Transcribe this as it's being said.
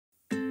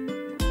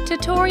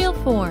Tutorial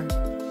 4.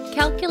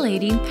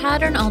 Calculating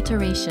pattern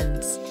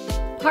alterations.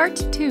 Part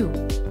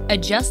 2.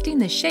 Adjusting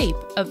the shape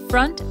of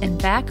front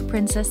and back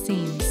princess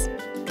seams.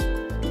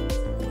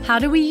 How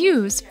do we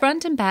use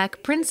front and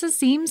back princess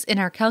seams in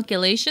our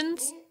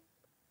calculations?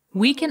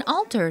 We can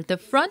alter the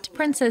front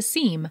princess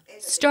seam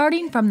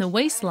starting from the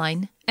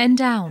waistline and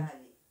down.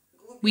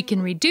 We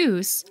can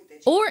reduce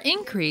or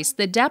increase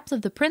the depth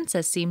of the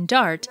princess seam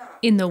dart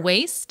in the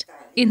waist,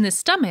 in the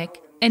stomach,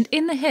 and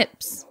in the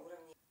hips.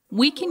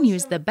 We can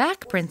use the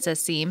back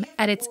princess seam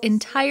at its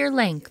entire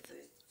length,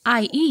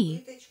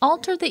 i.e.,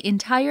 alter the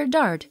entire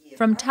dart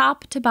from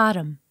top to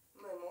bottom.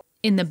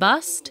 In the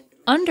bust,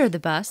 under the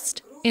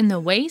bust, in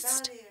the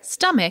waist,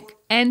 stomach,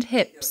 and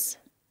hips.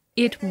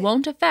 It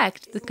won't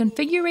affect the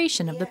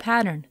configuration of the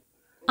pattern.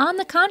 On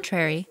the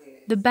contrary,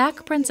 the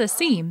back princess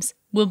seams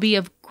will be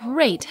of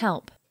great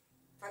help.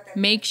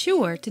 Make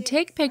sure to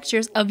take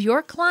pictures of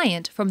your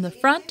client from the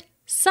front,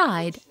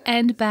 side,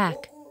 and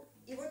back.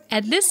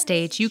 At this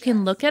stage, you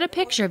can look at a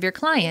picture of your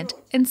client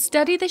and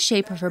study the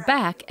shape of her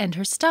back and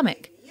her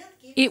stomach.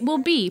 It will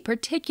be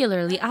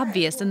particularly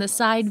obvious in the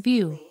side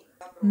view.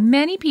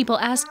 Many people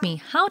ask me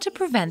how to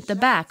prevent the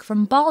back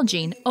from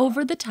bulging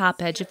over the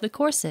top edge of the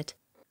corset.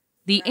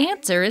 The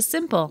answer is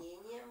simple.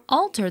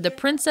 Alter the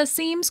princess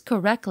seams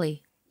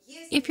correctly.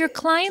 If your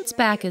client's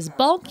back is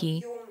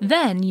bulky,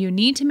 then you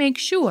need to make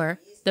sure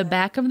the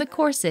back of the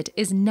corset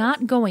is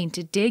not going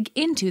to dig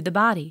into the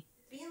body.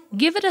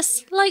 Give it a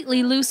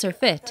slightly looser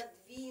fit.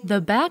 The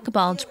back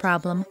bulge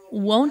problem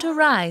won't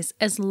arise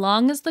as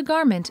long as the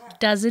garment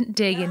doesn't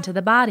dig into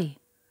the body.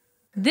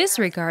 This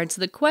regards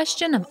the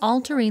question of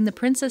altering the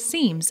princess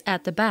seams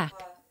at the back.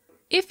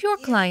 If your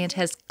client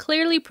has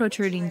clearly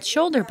protruding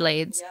shoulder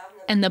blades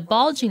and the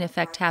bulging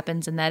effect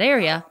happens in that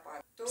area,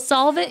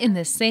 solve it in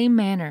the same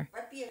manner.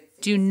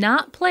 Do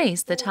not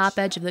place the top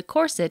edge of the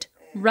corset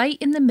right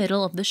in the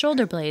middle of the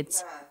shoulder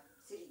blades,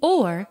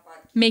 or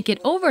make it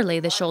overlay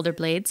the shoulder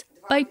blades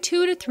by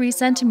 2 to 3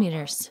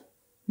 centimeters.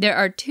 There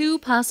are two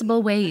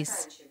possible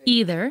ways.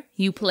 Either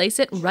you place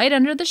it right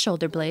under the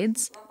shoulder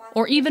blades,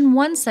 or even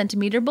 1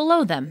 centimeter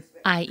below them,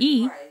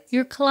 i.e.,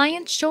 your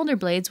client's shoulder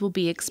blades will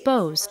be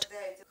exposed.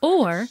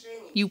 Or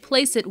you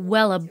place it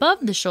well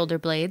above the shoulder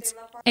blades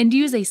and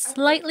use a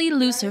slightly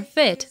looser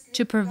fit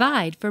to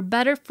provide for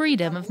better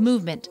freedom of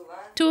movement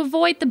to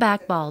avoid the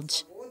back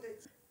bulge.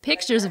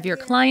 Pictures of your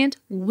client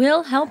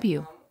will help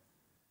you.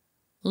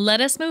 Let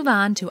us move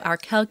on to our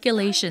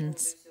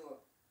calculations.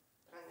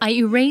 I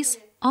erase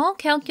all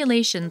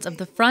calculations of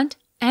the front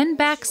and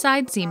back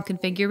side seam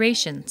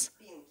configurations,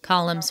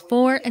 columns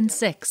 4 and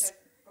 6,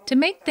 to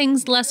make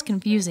things less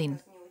confusing.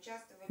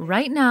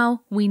 Right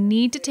now, we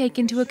need to take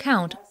into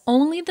account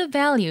only the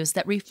values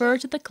that refer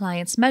to the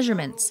client's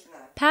measurements,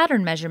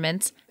 pattern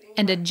measurements,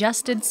 and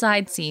adjusted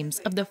side seams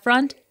of the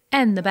front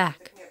and the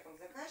back.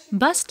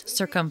 Bust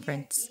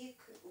circumference.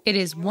 It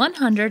is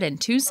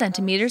 102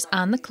 centimeters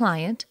on the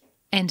client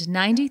and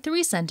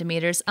 93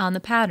 centimeters on the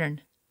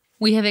pattern.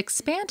 We have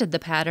expanded the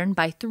pattern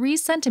by 3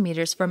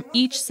 centimeters from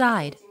each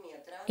side,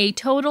 a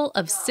total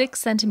of 6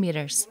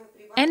 centimeters,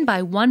 and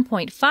by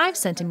 1.5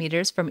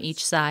 centimeters from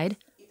each side,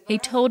 a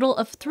total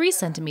of 3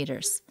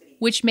 centimeters,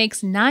 which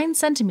makes 9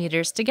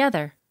 centimeters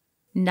together.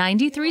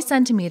 93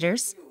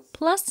 centimeters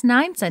plus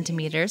 9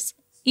 centimeters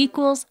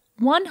equals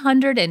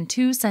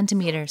 102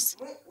 centimeters.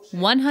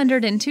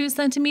 102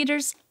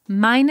 centimeters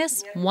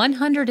minus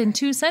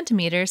 102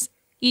 centimeters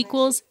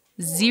equals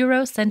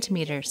 0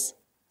 centimeters.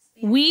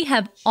 We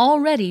have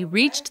already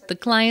reached the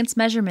client's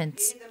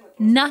measurements.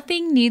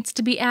 Nothing needs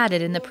to be added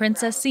in the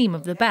princess seam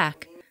of the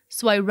back,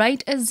 so I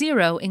write a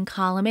 0 in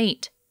column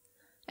 8.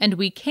 And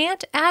we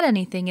can't add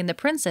anything in the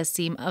princess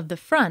seam of the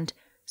front,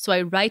 so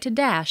I write a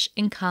dash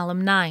in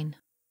column 9.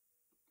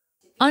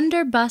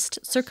 Under bust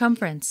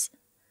circumference.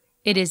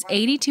 It is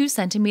 82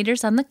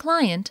 centimeters on the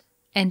client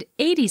and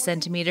 80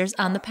 centimeters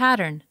on the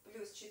pattern.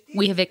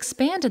 We have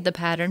expanded the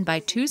pattern by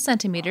 2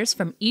 centimeters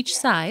from each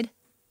side,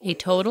 a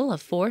total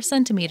of 4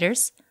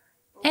 centimeters,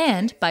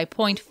 and by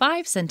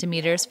 0.5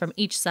 centimeters from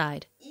each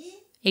side,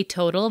 a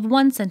total of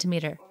 1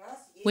 centimeter,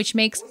 which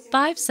makes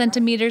 5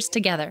 centimeters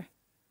together.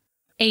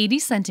 80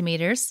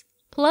 centimeters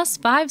plus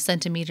 5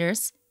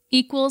 centimeters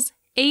equals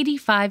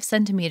 85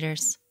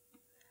 centimeters.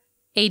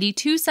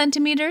 82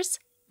 centimeters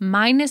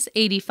minus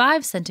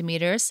 85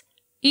 centimeters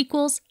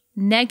equals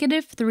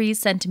 -3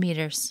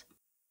 centimeters.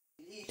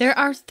 There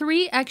are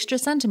 3 extra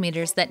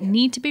centimeters that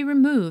need to be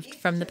removed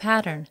from the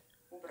pattern.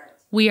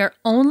 We are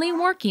only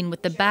working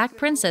with the back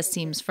princess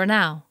seams for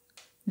now.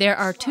 There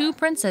are 2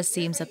 princess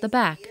seams at the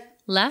back,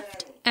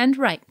 left and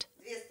right,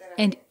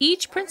 and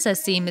each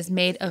princess seam is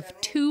made of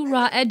 2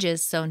 raw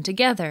edges sewn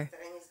together.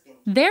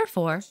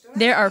 Therefore,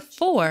 there are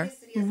 4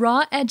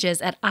 raw edges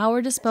at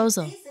our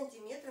disposal.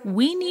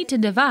 We need to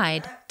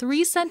divide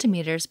 3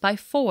 centimeters by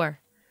 4.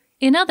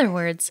 In other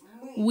words,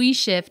 we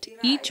shift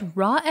each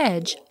raw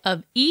edge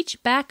of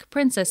each back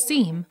princess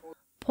seam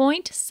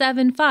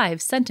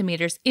 0.75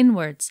 centimeters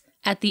inwards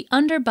at the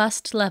under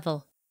bust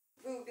level.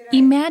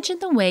 Imagine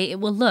the way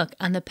it will look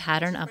on the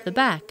pattern of the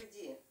back.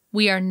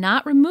 We are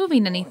not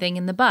removing anything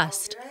in the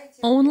bust,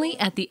 only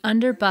at the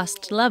under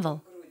bust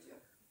level.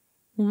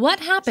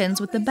 What happens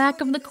with the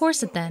back of the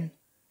corset then?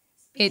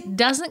 It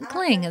doesn't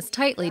cling as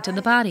tightly to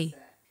the body.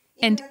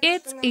 And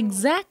it's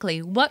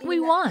exactly what we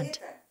want.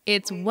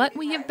 It's what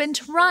we have been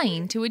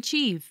trying to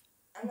achieve.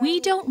 We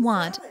don't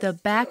want the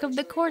back of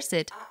the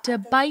corset to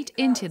bite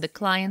into the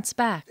client's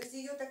back.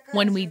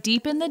 When we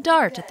deepen the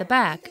dart at the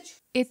back,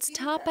 its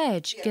top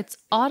edge gets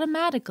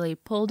automatically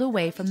pulled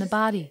away from the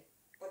body.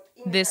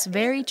 This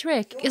very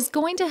trick is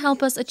going to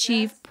help us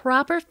achieve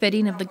proper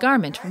fitting of the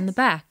garment from the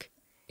back.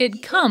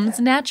 It comes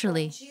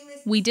naturally.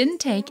 We didn't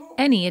take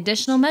any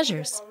additional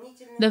measures.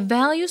 The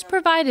values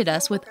provided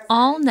us with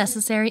all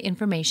necessary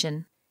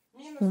information.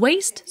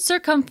 Waist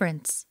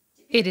circumference.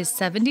 It is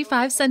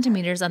 75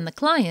 centimeters on the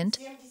client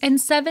and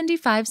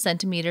 75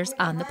 centimeters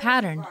on the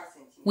pattern.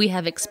 We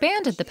have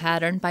expanded the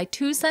pattern by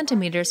 2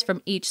 centimeters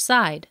from each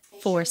side,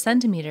 4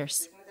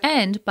 centimeters,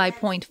 and by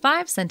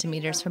 0.5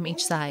 centimeters from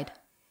each side,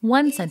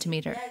 1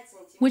 centimeter,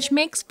 which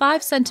makes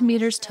 5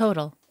 centimeters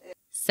total.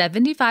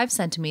 75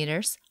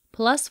 centimeters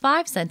plus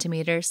 5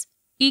 centimeters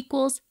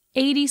equals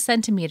 80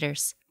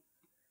 centimeters.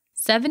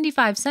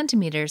 75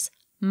 centimeters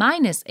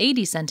minus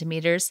 80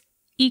 centimeters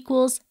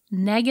equals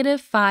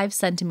 -5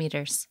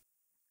 centimeters.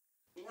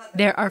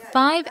 There are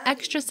 5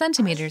 extra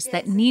centimeters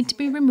that need to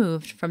be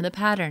removed from the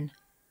pattern.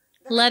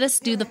 Let us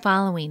do the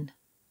following.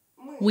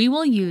 We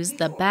will use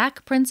the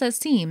back princess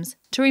seams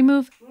to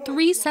remove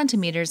 3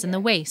 centimeters in the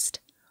waist,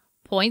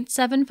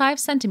 0.75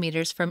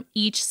 centimeters from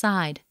each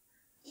side,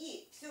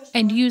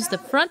 and use the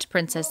front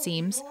princess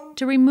seams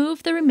to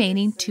remove the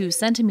remaining 2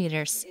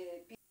 centimeters,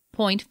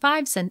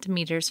 0.5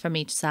 centimeters from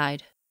each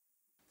side.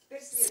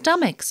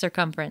 Stomach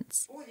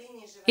circumference.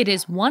 It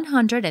is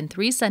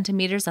 103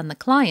 centimeters on the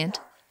client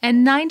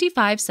and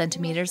 95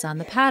 centimeters on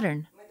the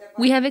pattern.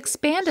 We have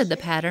expanded the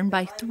pattern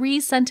by 3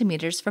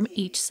 centimeters from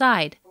each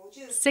side,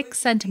 6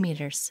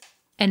 centimeters,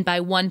 and by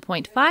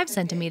 1.5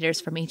 centimeters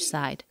from each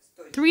side,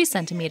 3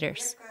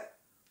 centimeters,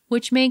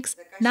 which makes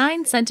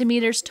 9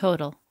 centimeters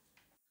total.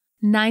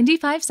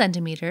 95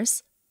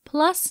 centimeters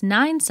plus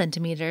 9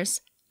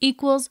 centimeters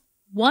equals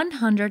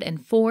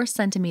 104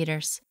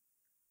 centimeters.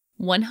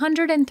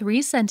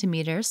 103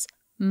 centimeters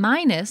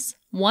minus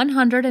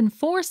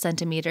 104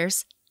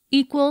 centimeters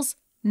equals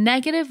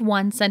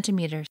 -1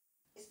 centimeter.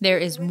 There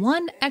is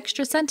 1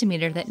 extra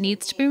centimeter that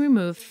needs to be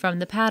removed from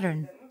the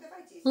pattern.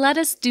 Let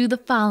us do the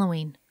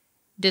following.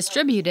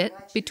 Distribute it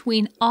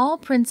between all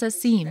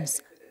princess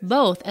seams,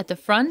 both at the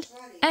front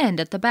and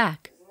at the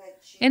back.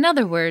 In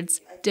other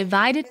words,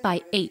 divide it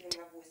by 8.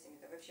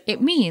 It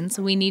means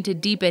we need to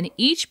deepen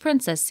each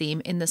princess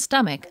seam in the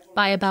stomach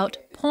by about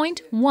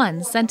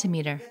 0.1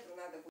 centimeter.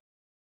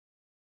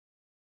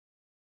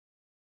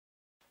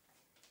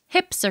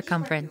 Hip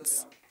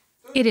circumference.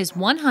 It is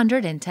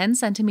 110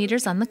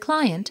 centimeters on the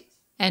client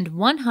and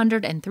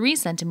 103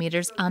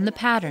 centimeters on the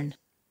pattern.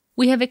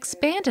 We have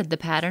expanded the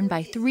pattern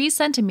by 3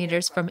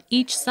 centimeters from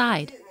each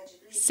side,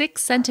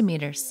 6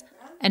 centimeters,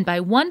 and by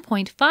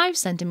 1.5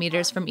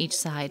 centimeters from each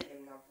side,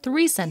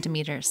 3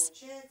 centimeters,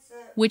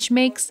 which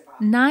makes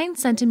 9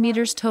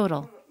 centimeters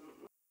total.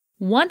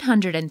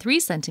 103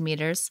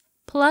 centimeters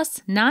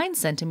plus 9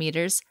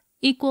 centimeters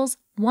equals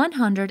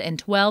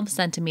 112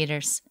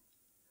 centimeters.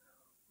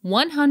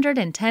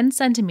 110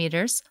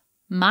 centimeters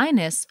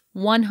minus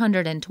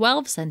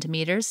 112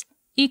 centimeters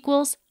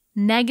equals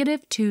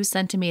 -2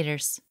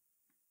 centimeters.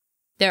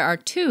 There are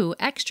 2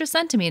 extra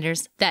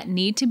centimeters that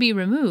need to be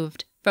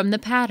removed from the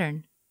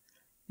pattern.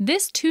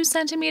 This 2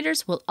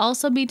 centimeters will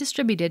also be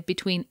distributed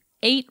between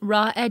 8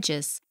 raw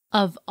edges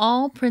of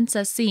all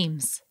princess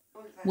seams.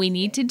 We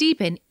need to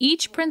deepen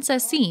each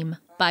princess seam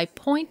by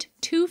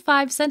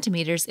 0.25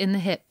 centimeters in the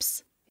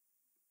hips.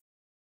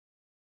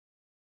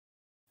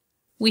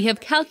 We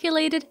have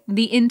calculated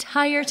the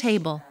entire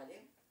table.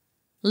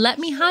 Let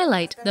me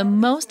highlight the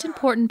most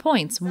important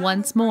points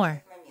once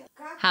more.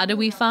 How do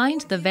we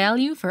find the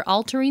value for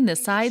altering the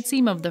side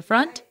seam of the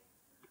front?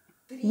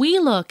 We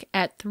look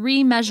at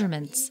 3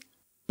 measurements: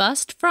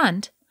 bust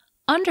front,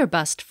 under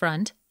bust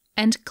front,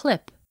 and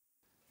clip.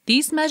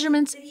 These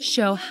measurements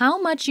show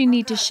how much you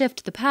need to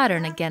shift the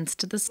pattern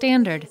against the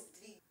standard.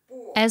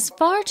 As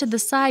far to the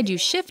side you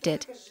shift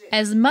it,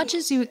 as much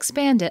as you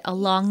expand it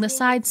along the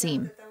side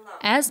seam.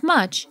 As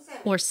much,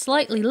 or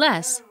slightly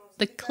less,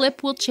 the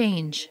clip will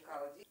change.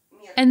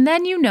 And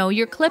then you know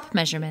your clip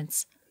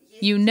measurements.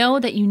 You know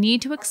that you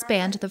need to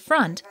expand the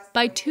front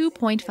by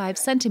 2.5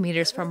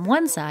 centimeters from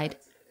one side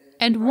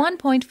and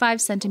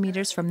 1.5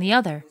 centimeters from the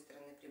other.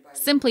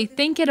 Simply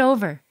think it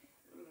over.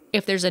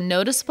 If there's a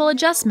noticeable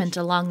adjustment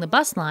along the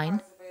bust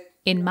line,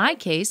 in my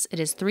case it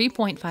is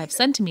 3.5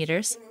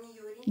 centimeters,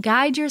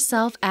 guide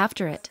yourself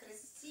after it.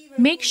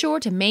 Make sure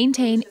to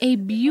maintain a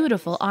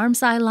beautiful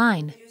arm-side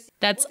line.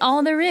 That's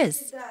all there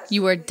is.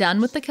 You are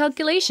done with the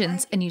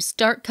calculations and you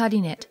start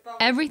cutting it.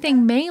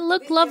 Everything may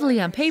look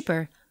lovely on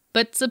paper,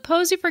 but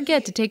suppose you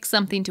forget to take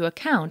something into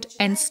account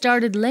and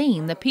started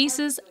laying the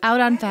pieces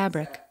out on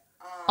fabric.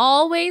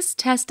 Always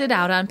test it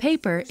out on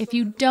paper if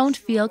you don't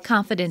feel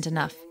confident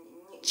enough,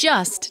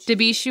 just to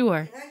be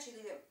sure.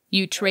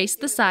 You trace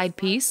the side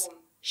piece,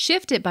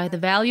 Shift it by the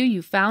value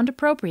you found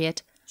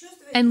appropriate,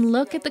 and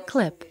look at the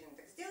clip.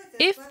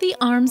 If the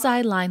arm's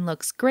eye line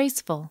looks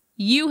graceful,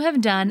 you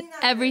have done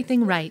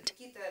everything right.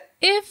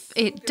 If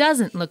it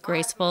doesn't look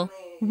graceful,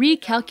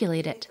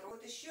 recalculate it.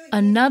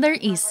 Another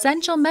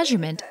essential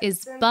measurement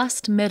is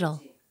bust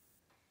middle.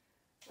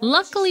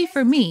 Luckily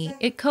for me,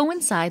 it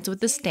coincides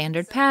with the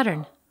standard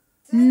pattern.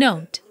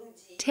 Note,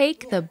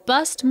 take the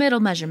bust middle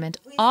measurement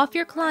off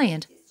your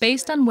client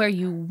based on where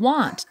you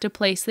want to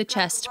place the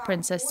chest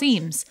princess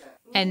seams,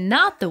 and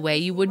not the way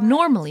you would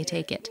normally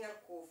take it.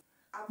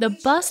 The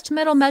bust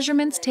middle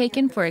measurements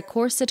taken for a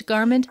corset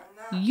garment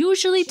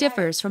usually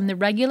differs from the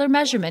regular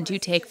measurement you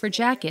take for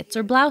jackets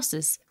or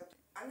blouses.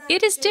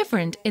 It is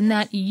different in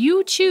that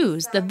you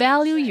choose the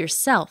value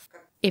yourself.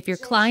 If your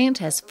client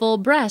has full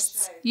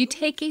breasts, you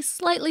take a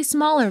slightly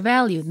smaller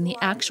value than the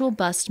actual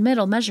bust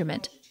middle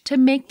measurement to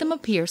make them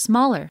appear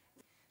smaller.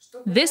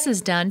 This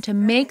is done to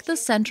make the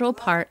central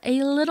part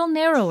a little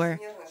narrower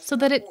so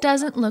that it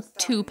doesn't look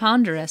too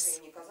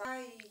ponderous.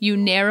 You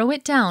narrow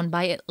it down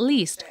by at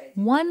least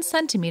 1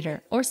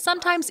 centimeter or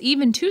sometimes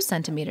even 2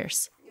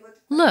 centimeters.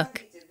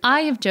 Look,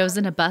 I have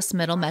chosen a bust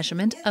middle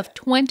measurement of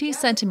 20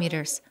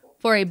 centimeters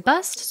for a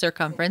bust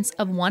circumference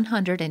of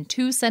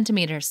 102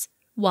 centimeters,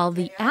 while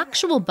the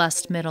actual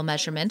bust middle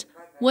measurement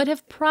would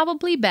have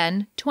probably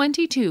been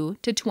 22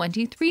 to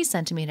 23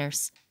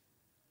 centimeters.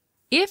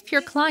 If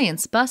your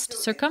client's bust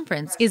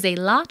circumference is a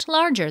lot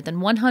larger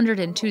than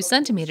 102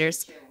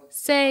 centimeters,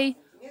 say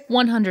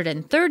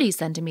 130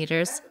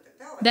 centimeters,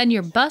 then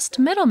your bust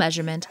middle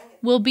measurement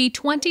will be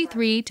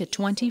 23 to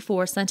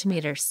 24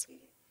 centimeters.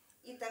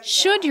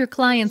 Should your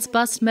client's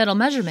bust middle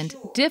measurement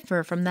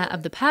differ from that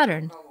of the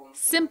pattern,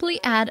 simply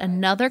add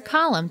another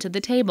column to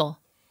the table,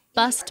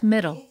 bust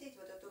middle,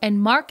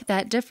 and mark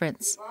that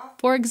difference,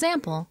 for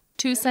example,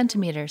 2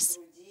 centimeters.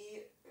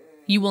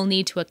 You will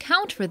need to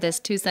account for this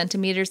 2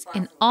 centimeters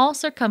in all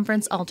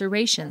circumference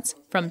alterations,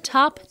 from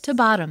top to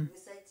bottom.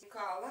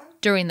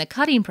 During the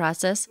cutting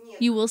process,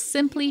 you will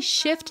simply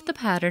shift the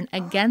pattern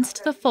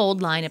against the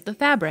fold line of the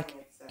fabric,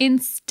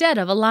 instead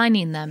of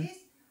aligning them.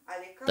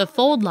 The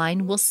fold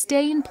line will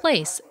stay in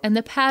place and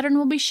the pattern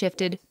will be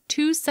shifted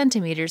 2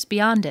 centimeters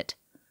beyond it.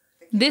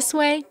 This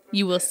way,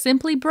 you will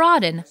simply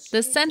broaden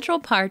the central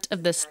part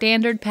of the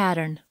standard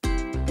pattern.